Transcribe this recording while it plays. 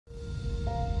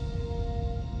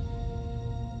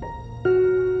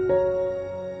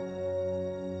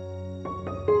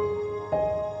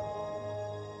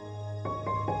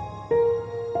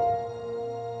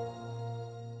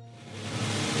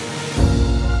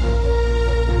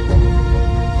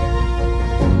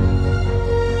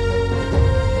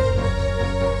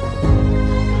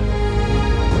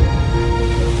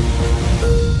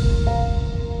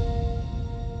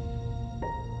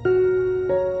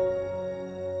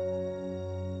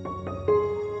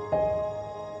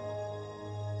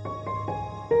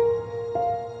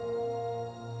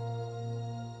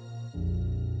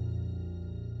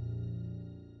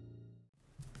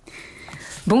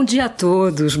Bom dia a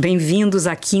todos, bem-vindos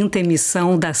à quinta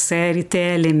emissão da série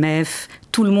TLMF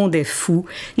Tout le Monde Fou,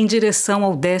 em direção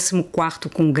ao 14º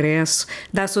Congresso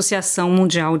da Associação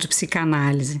Mundial de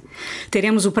Psicanálise.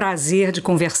 Teremos o prazer de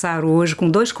conversar hoje com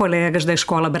dois colegas da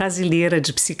Escola Brasileira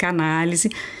de Psicanálise,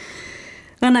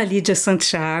 Ana Lydia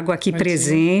Santiago, aqui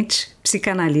presente,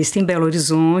 psicanalista em Belo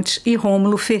Horizonte, e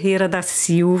Rômulo Ferreira da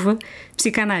Silva,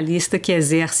 psicanalista que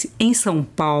exerce em São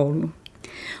Paulo.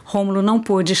 Rômulo não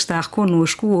pôde estar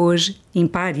conosco hoje, em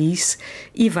Paris,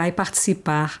 e vai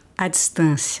participar à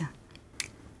distância.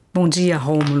 Bom dia,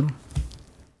 Rômulo.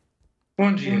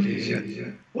 Bom dia,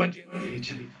 Ligia. Bom dia,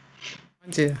 Lydia. Bom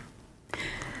dia.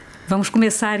 Vamos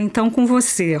começar então com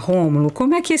você, Rômulo.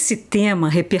 Como é que esse tema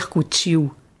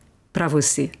repercutiu para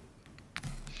você?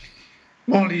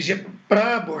 Bom, Ligia,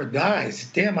 para abordar esse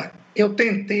tema, eu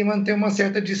tentei manter uma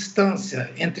certa distância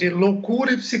entre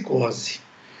loucura e psicose,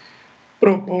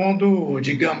 propondo,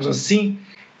 digamos assim,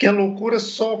 que a loucura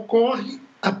só ocorre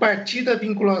a partir da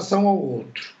vinculação ao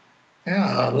outro,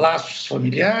 a laços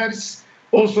familiares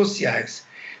ou sociais.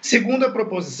 Segundo a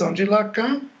proposição de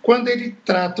Lacan, quando ele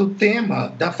trata o tema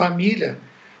da família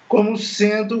como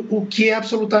sendo o que é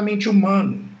absolutamente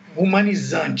humano,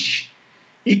 humanizante,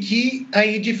 e que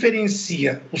aí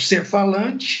diferencia o ser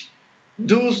falante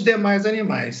dos demais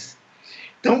animais.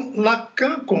 Então,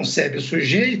 Lacan concebe o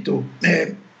sujeito,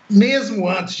 mesmo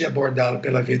antes de abordá-lo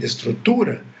pela via da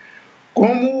estrutura,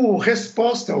 como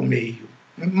resposta ao meio,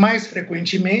 mais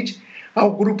frequentemente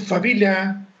ao grupo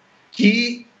familiar,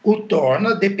 que o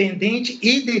torna dependente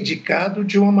e dedicado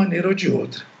de uma maneira ou de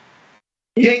outra.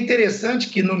 E é interessante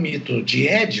que no mito de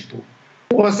Édipo,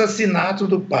 o assassinato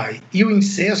do pai e o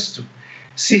incesto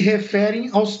se referem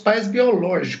aos pais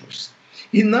biológicos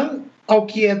e não ao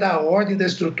que é da ordem da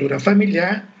estrutura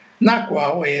familiar na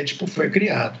qual Édipo foi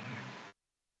criado.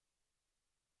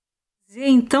 Dizer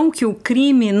então que o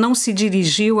crime não se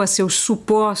dirigiu a seus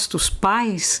supostos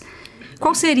pais?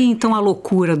 Qual seria então a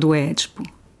loucura do Édipo?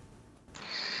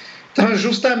 Então, é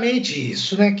justamente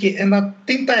isso, que é na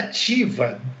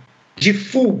tentativa de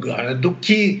fuga do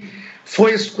que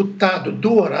foi escutado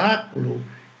do oráculo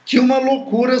que uma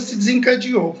loucura se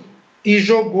desencadeou e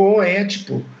jogou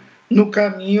Édipo no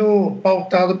caminho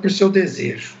pautado por seu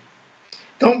desejo.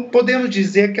 Então, podemos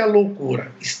dizer que a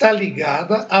loucura está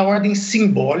ligada à ordem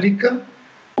simbólica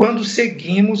quando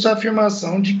seguimos a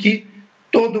afirmação de que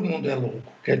todo mundo é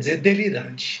louco, quer dizer,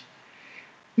 delirante.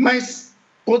 Mas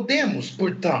podemos,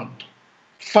 portanto,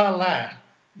 falar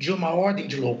de uma ordem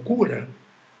de loucura?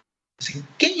 Assim,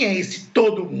 quem é esse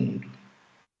todo mundo?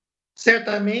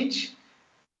 Certamente,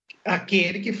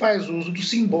 aquele que faz uso do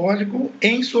simbólico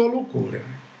em sua loucura.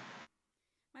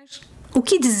 O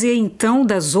que dizer, então,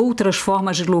 das outras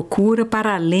formas de loucura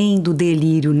para além do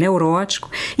delírio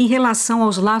neurótico em relação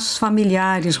aos laços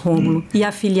familiares, Rômulo, e à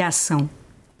filiação?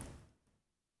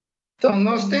 Então,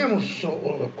 nós temos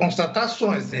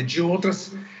constatações de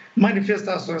outras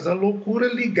manifestações da loucura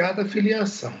ligada à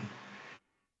filiação.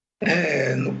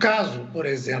 No caso, por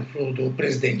exemplo, do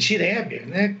presidente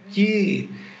Schreber, que,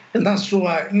 na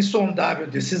sua insondável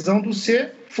decisão do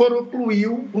ser,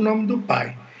 foroncluiu o nome do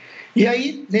pai. E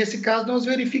aí, nesse caso, nós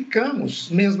verificamos,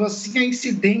 mesmo assim, a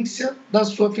incidência da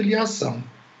sua filiação.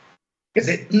 Quer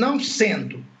dizer, não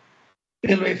sendo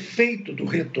pelo efeito do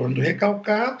retorno do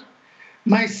recalcado,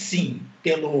 mas sim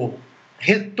pelo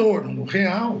retorno no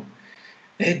real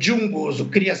de um gozo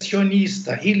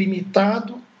criacionista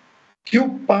ilimitado que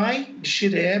o pai de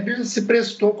Schreber se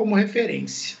prestou como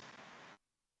referência.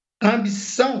 A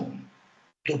ambição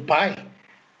do pai,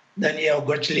 Daniel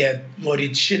Gottlieb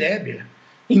Moritz Schreber,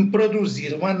 em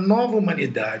produzir uma nova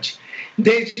humanidade,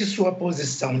 desde sua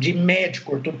posição de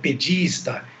médico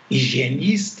ortopedista,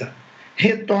 higienista,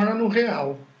 retorna no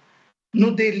real,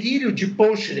 no delírio de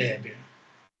Paul Schreber,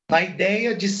 na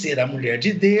ideia de ser a mulher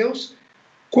de Deus,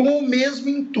 com o mesmo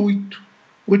intuito,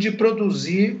 o de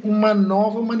produzir uma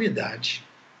nova humanidade.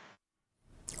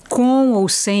 Com ou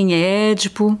sem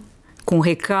Édipo, com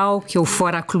recalque ou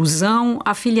foraclusão,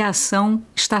 a filiação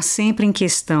está sempre em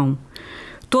questão.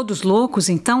 Todos loucos,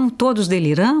 então? Todos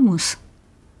deliramos?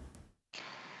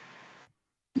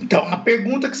 Então, a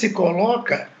pergunta que se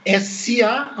coloca é se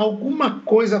há alguma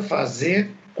coisa a fazer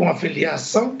com a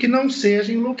filiação que não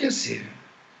seja enlouquecer.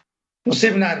 No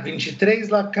seminário 23,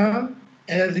 Lacan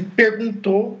ele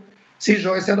perguntou se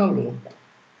Joyce era louco.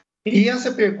 E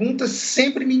essa pergunta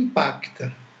sempre me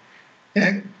impacta.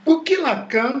 Por que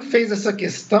Lacan fez essa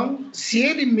questão se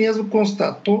ele mesmo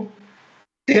constatou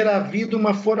ter havido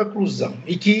uma foraclusão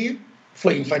e que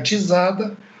foi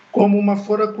enfatizada como uma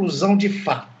foraclusão de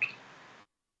fato?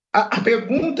 A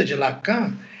pergunta de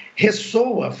Lacan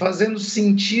ressoa fazendo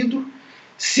sentido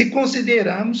se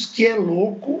considerarmos que é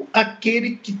louco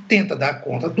aquele que tenta dar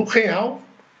conta do real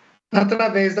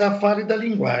através da fala e da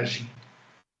linguagem,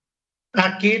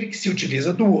 aquele que se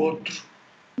utiliza do outro,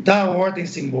 da ordem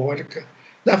simbólica,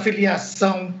 da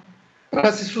filiação,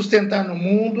 para se sustentar no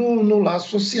mundo, no laço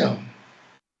social.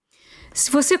 Se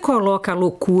você coloca a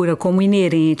loucura como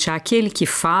inerente àquele que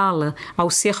fala, ao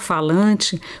ser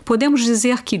falante, podemos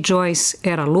dizer que Joyce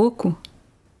era louco?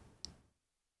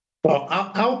 Bom,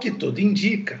 ao que tudo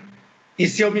indica, e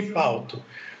se eu me pauto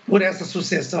por essa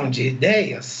sucessão de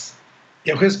ideias,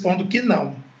 eu respondo que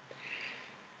não.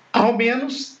 Ao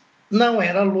menos não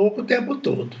era louco o tempo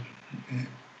todo.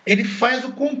 Ele faz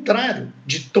o contrário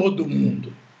de todo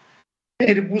mundo.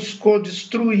 Ele buscou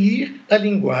destruir a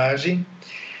linguagem,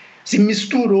 se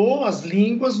misturou as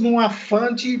línguas num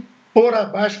afã de pôr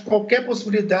abaixo qualquer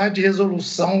possibilidade de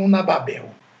resolução na Babel.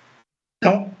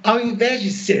 Então, ao invés de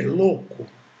ser louco,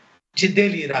 de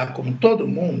delirar como todo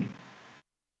mundo,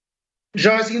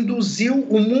 Joyce induziu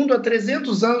o mundo a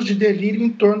 300 anos de delírio em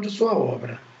torno de sua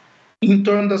obra, em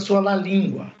torno da sua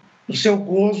língua, do seu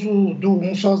gozo do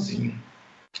um sozinho.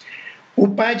 O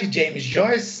pai de James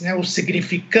Joyce, o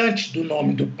significante do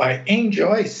nome do pai em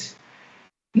Joyce,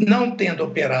 não tendo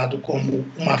operado como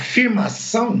uma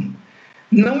afirmação,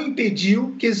 não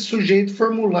impediu que esse sujeito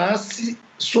formulasse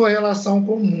sua relação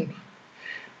com o mundo.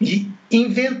 E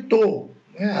inventou,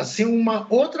 assim, uma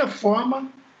outra forma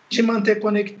de manter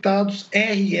conectados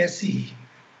RSI,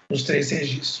 os 3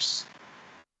 registros.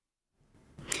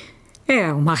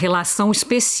 É uma relação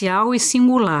especial e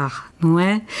singular, não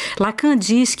é? Lacan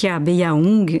diz que a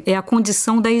Beyang é a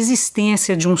condição da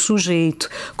existência de um sujeito,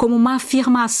 como uma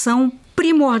afirmação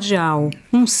primordial,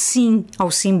 um sim ao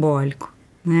simbólico,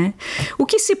 né? O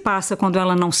que se passa quando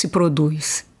ela não se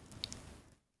produz?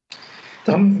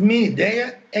 Então, minha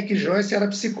ideia é que Joyce era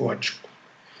psicótico,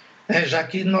 já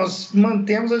que nós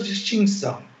mantemos a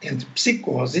distinção entre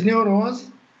psicose e neurose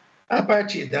a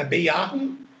partir da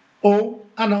Beyang ou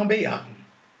a não Beyang.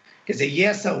 Quer dizer, e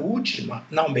essa última,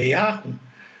 não Beyang,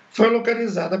 foi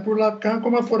localizada por Lacan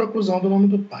como a foroclusão do nome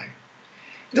do pai.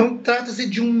 Então, trata-se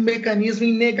de um mecanismo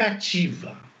em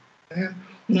negativa,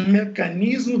 um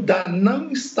mecanismo da não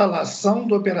instalação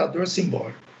do operador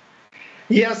simbólico.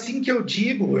 E é assim que eu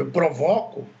digo, eu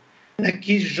provoco,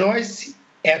 que Joyce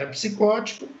era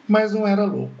psicótico, mas não era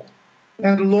louco.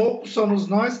 Louco somos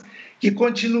nós que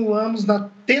continuamos na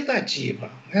tentativa,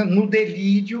 no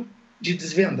delírio de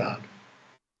desvendá-lo.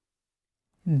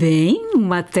 Bem,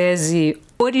 uma tese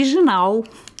original,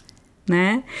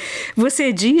 né?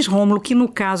 Você diz, Rômulo, que no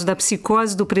caso da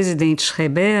psicose do presidente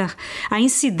Ferreira, a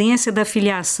incidência da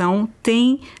filiação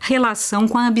tem relação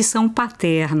com a ambição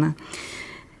paterna.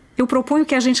 Eu proponho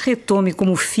que a gente retome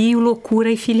como fio loucura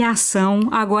e filiação,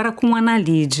 agora com Ana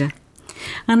Lydia.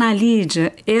 Ana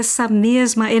Lydia,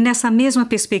 é nessa mesma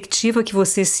perspectiva que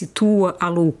você situa a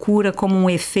loucura como um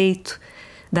efeito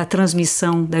da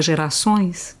transmissão das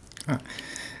gerações?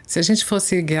 Se a gente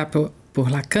fosse guiar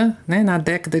por Lacan, na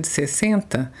década de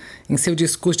 60, em seu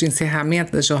discurso de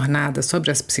encerramento da jornada sobre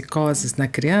as psicoses na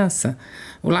criança,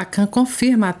 o Lacan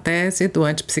confirma a tese do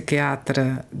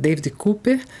antipsiquiatra David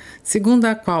Cooper, segundo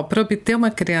a qual, para obter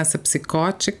uma criança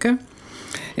psicótica,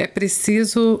 é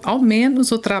preciso, ao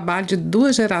menos, o trabalho de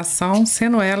 2 gerações,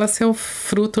 sendo ela seu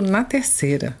fruto na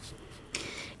 3ª.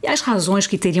 E as razões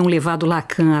que teriam levado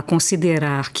Lacan a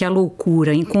considerar que a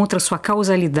loucura encontra sua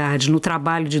causalidade no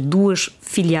trabalho de 2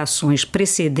 filiações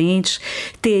precedentes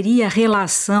teria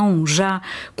relação já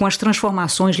com as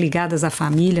transformações ligadas à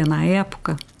família na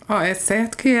época? É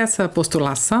certo que essa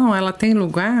postulação ela tem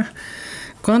lugar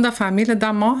quando a família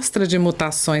dá mostra de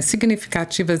mutações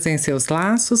significativas em seus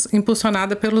laços,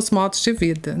 impulsionada pelos modos de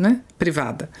vida,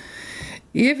 privada.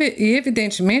 E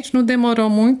evidentemente não demorou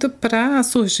muito para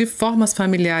surgir formas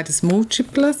familiares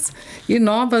múltiplas e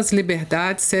novas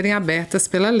liberdades serem abertas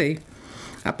pela lei.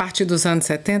 A partir dos anos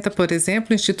 70, por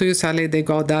exemplo, instituiu-se a Lei da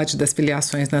Igualdade das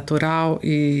Filiações Natural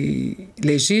e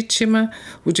Legítima,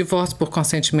 o divórcio por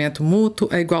consentimento mútuo,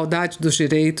 a igualdade dos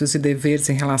direitos e deveres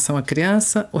em relação à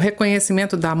criança, o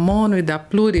reconhecimento da mono- e da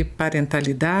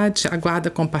pluriparentalidade, a guarda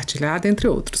compartilhada, entre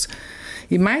outros.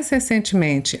 E mais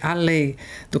recentemente, a lei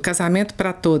do casamento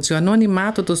para todos e o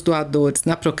anonimato dos doadores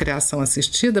na procriação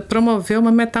assistida promoveu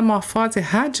uma metamorfose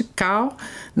radical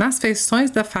nas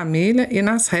feições da família e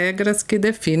nas regras que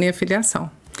definem a filiação.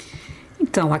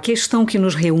 Então, a questão que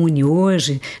nos reúne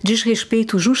hoje diz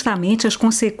respeito justamente às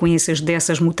consequências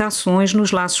dessas mutações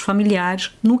nos laços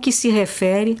familiares, no que se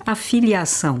refere à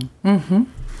filiação.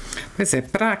 Pois é,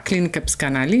 para a clínica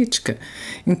psicanalítica,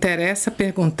 interessa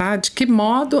perguntar de que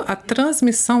modo a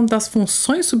transmissão das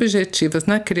funções subjetivas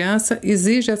na criança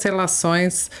exige as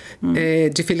relações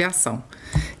de filiação.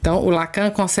 Então, o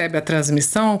Lacan concebe a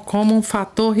transmissão como um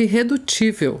fator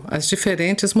irredutível às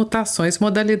diferentes mutações e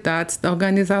modalidades da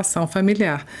organização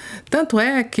familiar. Tanto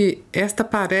é que esta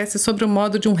aparece sob o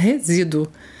modo de um resíduo,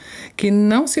 que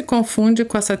não se confunde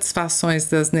com as satisfações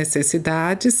das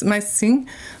necessidades, mas sim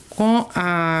com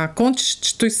a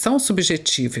constituição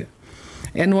subjetiva.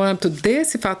 É no âmbito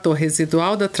desse fator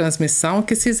residual da transmissão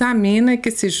que se examina e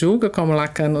que se julga, como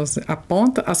Lacan nos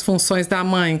aponta, as funções da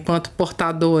mãe enquanto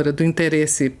portadora do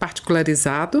interesse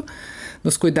particularizado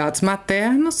nos cuidados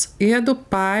maternos e a do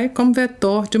pai como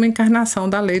vetor de uma encarnação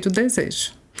da lei do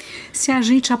desejo. Se a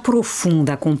gente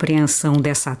aprofunda a compreensão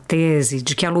dessa tese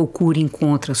de que a loucura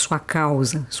encontra sua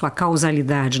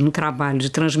causalidade no trabalho de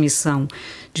transmissão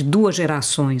de 2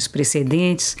 gerações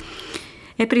precedentes,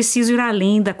 é preciso ir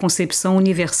além da concepção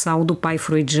universal do pai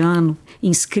freudiano,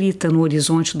 inscrita no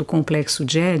horizonte do complexo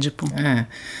de Édipo.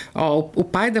 O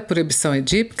pai da proibição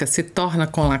edípica se torna,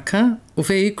 com Lacan, o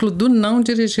veículo do não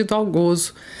dirigido ao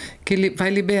gozo, que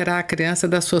vai liberar a criança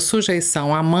da sua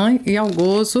sujeição à mãe e ao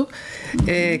gozo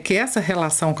que essa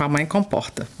relação com a mãe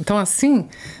comporta. Então, assim,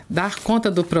 dar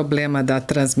conta do problema da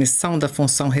transmissão da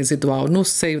função residual no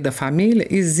seio da família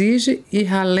exige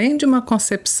ir além de uma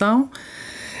concepção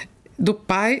do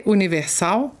pai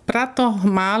universal para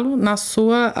tomá-lo na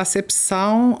sua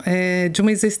acepção de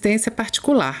uma existência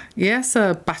particular. E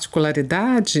essa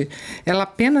particularidade, ela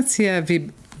apenas se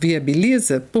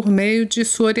viabiliza por meio de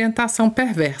sua orientação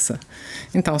perversa.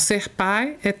 Então, ser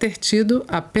pai é ter tido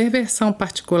a perversão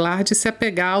particular de se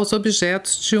apegar aos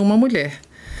objetos de uma mulher.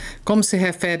 Como se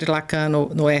refere Lacan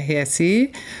no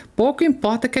RSI, pouco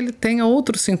importa que ele tenha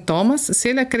outros sintomas se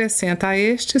ele acrescenta a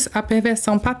estes a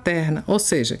perversão paterna, ou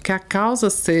seja, que a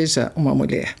causa seja uma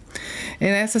mulher.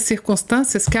 É nessas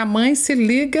circunstâncias que a mãe se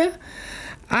liga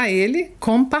a ele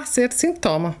como parceiro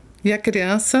sintoma. E a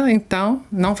criança, então,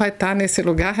 não vai estar nesse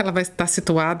lugar, ela vai estar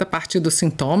situada a partir do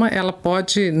sintoma, ela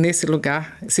pode, nesse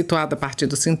lugar, situada a partir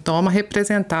do sintoma,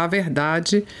 representar a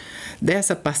verdade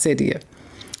dessa parceria.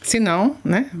 Se não,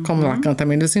 como Lacan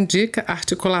também nos indica, a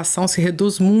articulação se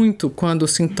reduz muito quando o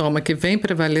sintoma que vem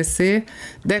prevalecer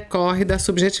decorre da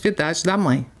subjetividade da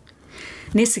mãe.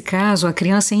 Nesse caso, a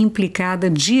criança é implicada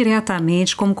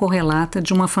diretamente como correlata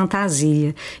de uma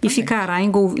fantasia e ficará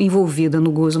envolvida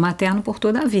no gozo materno por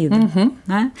toda a vida.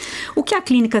 Né? O que a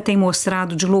clínica tem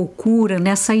mostrado de loucura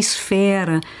nessa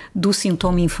esfera do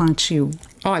sintoma infantil?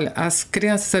 Olha, as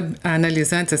crianças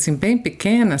analisantes assim bem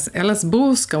pequenas, elas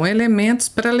buscam elementos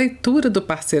para a leitura do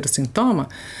parceiro sintoma,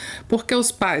 porque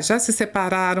os pais já se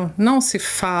separaram, não se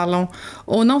falam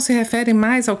ou não se referem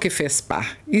mais ao que fez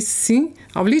par, e sim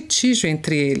ao litígio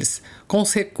entre eles, com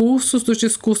os recursos dos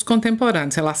discursos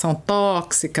contemporâneos, relação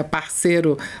tóxica,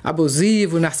 parceiro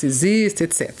abusivo, narcisista,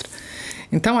 etc.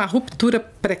 Então, a ruptura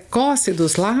precoce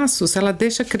dos laços, ela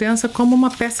deixa a criança como uma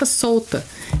peça solta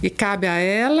e cabe a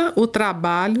ela o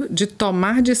trabalho de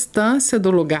tomar distância do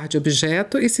lugar de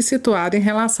objeto e se situar em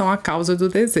relação à causa do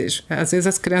desejo. Às vezes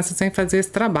as crianças têm que fazer esse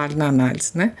trabalho na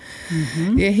análise, né?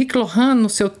 E Henrique Lohan, no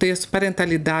seu texto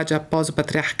Parentalidade após o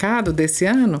Patriarcado, desse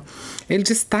ano, ele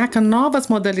destaca novas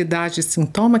modalidades de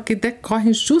sintoma que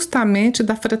decorrem justamente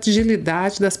da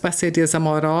fragilidade das parcerias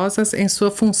amorosas em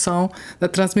sua função da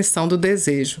transmissão do desejo.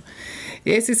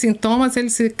 Esses sintomas,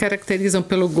 eles se caracterizam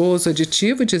pelo gozo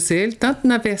aditivo, diz ele, tanto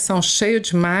na versão cheio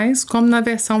demais como na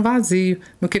versão vazio,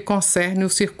 no que concerne o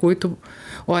circuito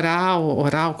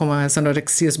oral como as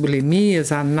anorexias,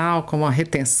 bulimias, anal como a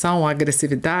retenção, a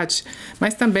agressividade,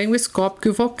 mas também o escópico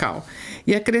e o vocal.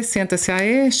 E acrescenta-se a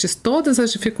estes todas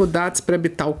as dificuldades para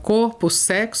habitar o corpo, o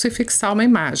sexo e fixar uma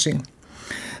imagem.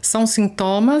 São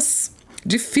sintomas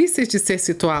difíceis de ser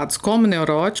situados como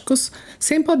neuróticos,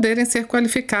 sem poderem ser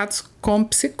qualificados como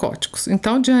psicóticos.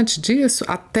 Então, diante disso,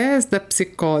 a tese da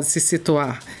psicose se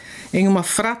situar em uma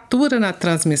fratura na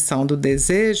transmissão do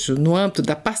desejo, no âmbito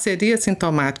da parceria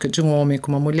sintomática de um homem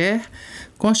com uma mulher,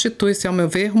 constitui-se, ao meu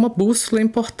ver, uma bússola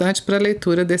importante para a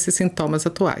leitura desses sintomas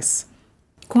atuais.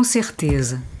 Com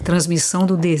certeza, transmissão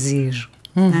do desejo.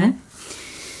 Né?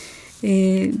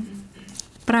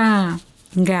 Para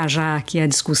engajar aqui a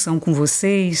discussão com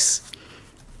vocês,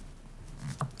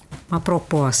 uma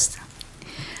proposta.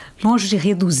 Longe de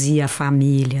reduzir a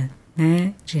família,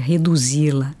 né, de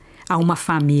reduzi-la a uma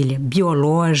família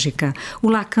biológica, o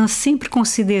Lacan sempre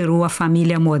considerou a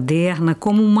família moderna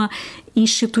como uma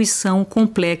instituição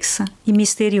complexa e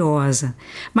misteriosa.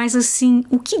 Mas assim,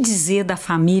 o que dizer da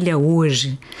família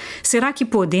hoje? Será que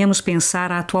podemos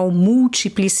pensar a atual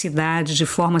multiplicidade de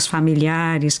formas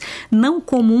familiares não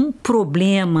como um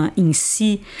problema em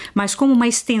si, mas como uma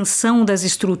extensão das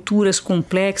estruturas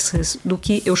complexas do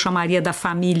que eu chamaria da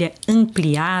família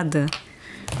ampliada?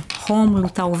 Rômulo,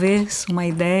 talvez, uma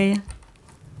ideia?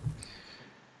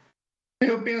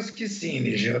 Eu penso que sim,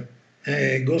 Ligia.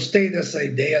 Gostei dessa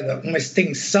ideia de uma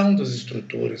extensão das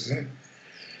estruturas, né?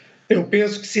 Eu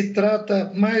penso que se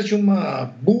trata mais de uma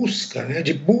busca, né,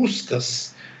 de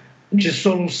buscas de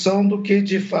solução do que,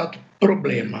 de fato,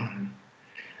 problema.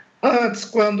 Antes,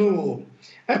 quando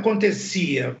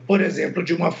acontecia, por exemplo,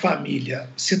 de uma família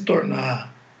se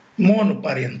tornar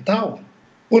monoparental,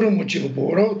 por um motivo ou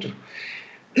por outro,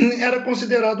 era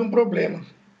considerado um problema,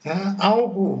 tá?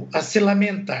 Algo a se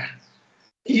lamentar.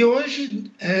 E hoje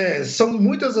são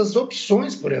muitas as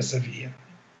opções por essa via.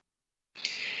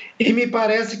 E me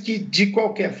parece que, de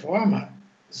qualquer forma,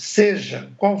 seja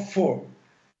qual for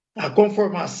a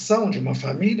conformação de uma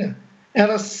família,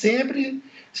 ela sempre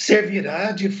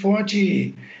servirá de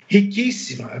fonte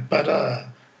riquíssima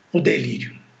para o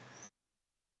delírio.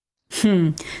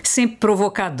 Sempre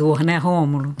provocador, né,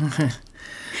 Rômulo?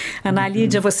 Ana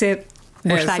Lídia, você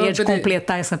gostaria de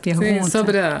completar essa pergunta? Sim,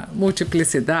 sobre a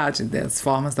multiplicidade das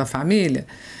formas da família,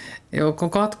 eu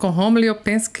concordo com o Rômulo e eu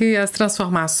penso que as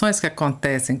transformações que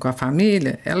acontecem com a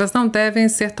família, elas não devem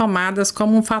ser tomadas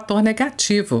como um fator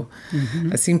negativo,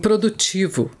 assim,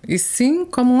 produtivo, e sim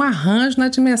como um arranjo na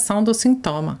dimensão do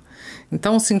sintoma.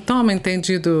 Então, o sintoma,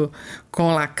 entendido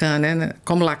com Lacan, né,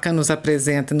 como Lacan nos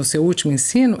apresenta no seu último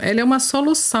ensino, ele é uma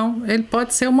solução, ele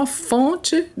pode ser uma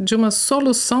fonte de uma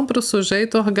solução para o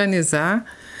sujeito organizar,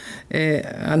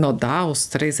 anodar os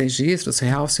 3 registros,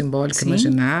 real, simbólico e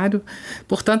imaginário.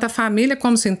 Portanto, a família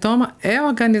como sintoma é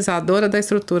organizadora da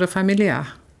estrutura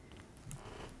familiar.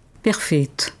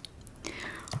 Perfeito.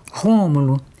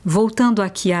 Rômulo, voltando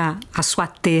aqui à sua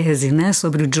tese, né,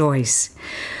 sobre o Joyce,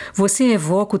 você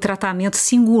evoca o tratamento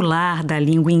singular da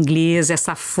língua inglesa,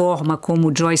 essa forma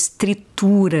como Joyce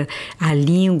tritura a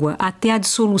língua até a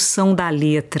dissolução da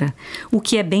letra, o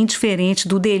que é bem diferente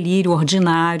do delírio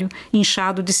ordinário,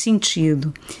 inchado de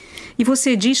sentido. E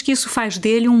você diz que isso faz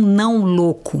dele um não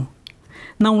louco.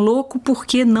 Não louco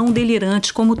porque não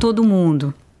delirante como todo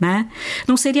mundo, né?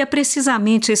 Não seria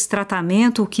precisamente esse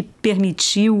tratamento o que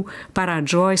permitiu para a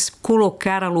Joyce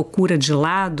colocar a loucura de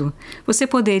lado? Você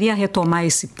poderia retomar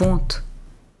esse ponto?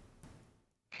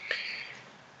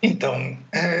 Então,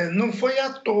 não foi à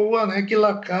toa, né, que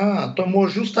Lacan tomou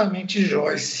justamente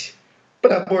Joyce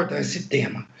para abordar esse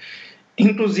tema,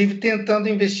 inclusive tentando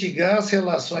investigar as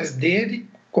relações dele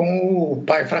com o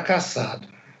pai fracassado.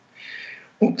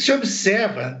 O que se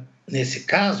observa nesse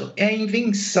caso é a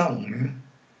invenção, né?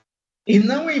 E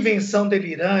não a invenção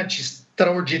delirante,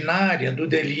 extraordinária do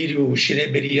delírio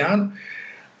schreberiano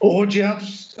ou de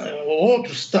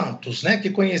outros tantos, né,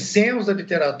 que conhecemos da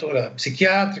literatura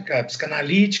psiquiátrica,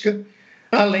 psicanalítica,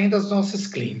 além das nossas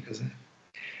clínicas, né.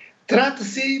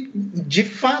 Trata-se, de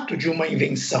fato, de uma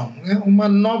invenção, né, uma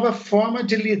nova forma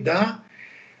de lidar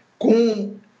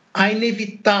com a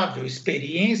inevitável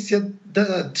experiência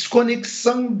da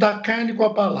desconexão da carne com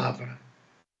a palavra.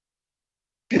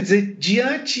 Quer dizer,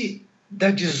 diante da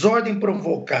desordem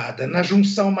provocada na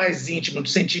junção mais íntima do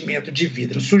sentimento de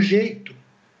vida no sujeito,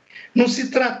 não se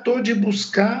tratou de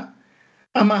buscar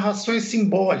amarrações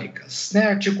simbólicas, né,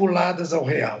 articuladas ao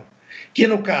real, que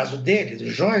no caso dele,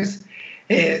 do Joyce,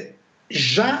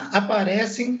 já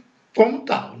aparecem como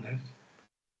tal, né?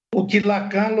 O que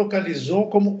Lacan localizou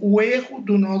como o erro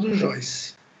do nó do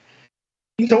Joyce.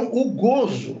 Então, o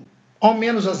gozo, ao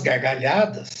menos as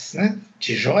gargalhadas, né,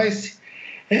 de Joyce,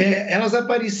 elas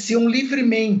apareciam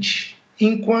livremente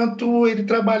enquanto ele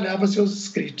trabalhava seus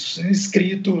escritos, né,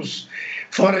 escritos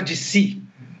fora de si.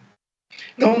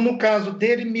 Então, no caso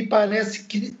dele, me parece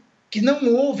que não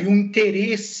houve um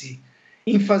interesse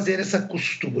em fazer essa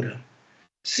costura.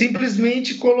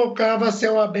 Simplesmente colocava a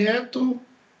céu aberto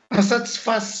a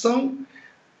satisfação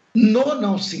no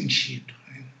não sentido.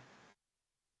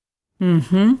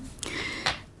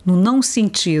 No não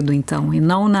sentido, então, e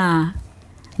não na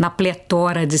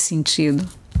pletora de sentido.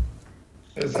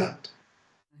 Exato.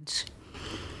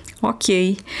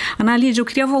 Ok. Ana Lídia, eu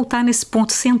queria voltar nesse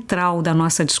ponto central da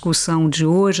nossa discussão de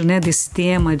hoje, né, desse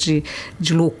tema de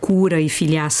loucura e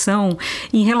filiação,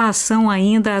 em relação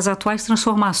ainda às atuais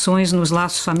transformações nos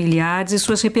laços familiares e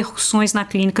suas repercussões na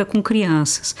clínica com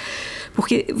crianças.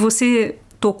 Porque você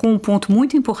tocou um ponto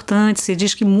muito importante. Você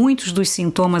diz que muitos dos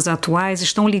sintomas atuais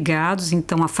estão ligados,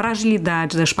 então, à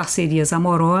fragilidade das parcerias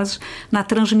amorosas na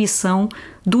transmissão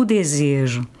do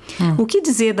desejo. O que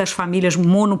dizer das famílias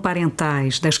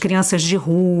monoparentais, das crianças de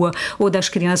rua ou das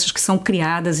crianças que são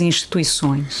criadas em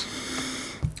instituições?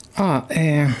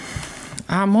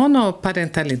 A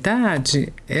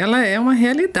monoparentalidade, ela é uma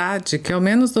realidade que, ao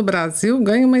menos no Brasil,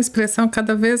 ganha uma expressão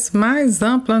cada vez mais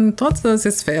ampla em todas as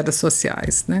esferas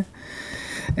sociais, né?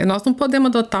 Nós não podemos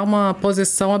adotar uma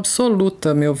posição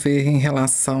absoluta, a meu ver, em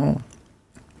relação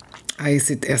a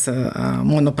essa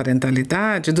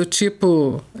monoparentalidade, do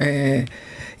tipo,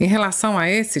 em relação a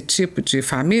esse tipo de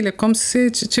família, como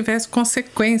se tivesse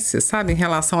consequências, sabe, em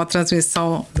relação à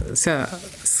transmissão, se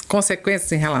as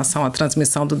consequências em relação à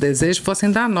transmissão do desejo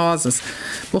fossem danosas,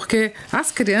 porque as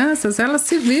crianças, elas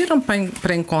se viram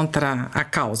para encontrar a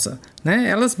causa, né?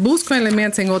 Elas buscam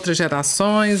elementos em outras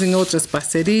gerações, em outras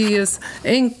parcerias,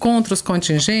 em encontros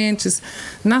contingentes,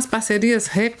 nas parcerias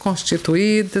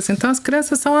reconstituídas. Então, as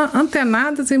crianças são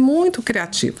antenadas e muito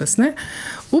criativas, né?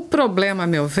 O problema, a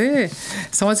meu ver,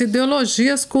 são as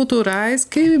ideologias culturais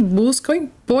que buscam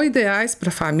impor ideais para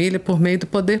a família por meio do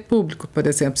poder público. Por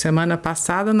exemplo, semana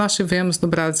passada nós tivemos no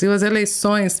Brasil as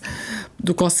eleições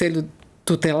do Conselho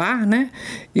Tutelar, né?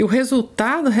 E o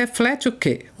resultado reflete o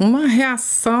quê? Uma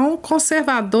reação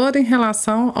conservadora em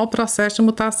relação ao processo de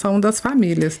mutação das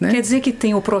famílias, né? Quer dizer que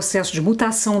tem o processo de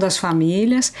mutação das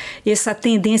famílias, essa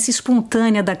tendência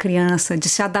espontânea da criança de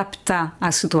se adaptar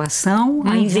à situação,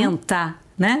 a inventar,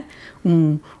 né,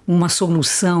 uma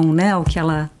solução, né, ao que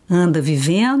ela anda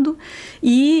vivendo,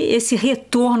 e esse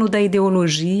retorno da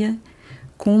ideologia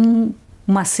com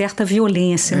uma certa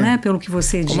violência, né, pelo que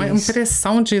você diz. Uma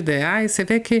impressão de ideais. Você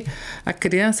vê que a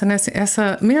criança, né,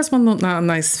 mesmo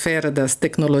na esfera das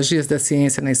tecnologias da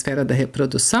ciência, na esfera da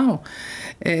reprodução,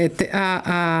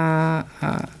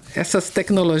 essas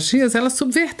tecnologias, elas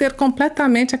subverteram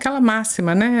completamente aquela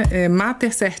máxima, né?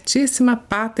 Mater certissima,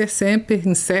 pater semper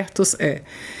incertus é.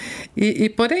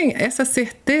 Porém, essa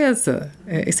certeza,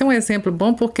 esse é um exemplo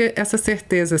bom, porque essas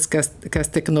certezas que as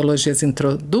tecnologias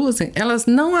introduzem, elas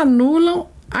não anulam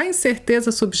a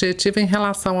incerteza subjetiva em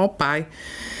relação ao pai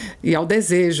e ao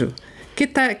desejo.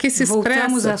 Que se expressa...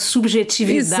 Voltamos à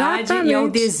subjetividade. Exatamente. E ao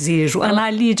desejo. Ana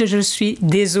Lydia, je suis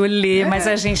désolée, mas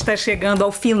a gente está chegando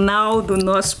ao final do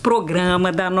nosso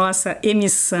programa, da nossa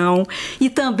emissão, e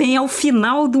também ao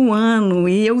final do ano.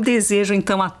 E eu desejo,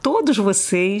 então, a todos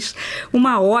vocês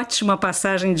uma ótima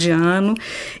passagem de ano,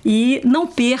 e não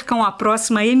percam a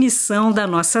próxima emissão da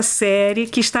nossa série,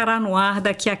 que estará no ar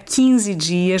daqui a 15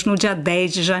 dias, no dia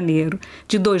 10 de janeiro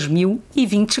de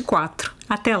 2024.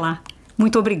 Até lá.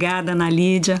 Muito obrigada, Ana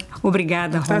Lydia.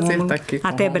 Obrigada, Rômulo. Prazer estar aqui com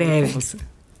Até breve. Com você.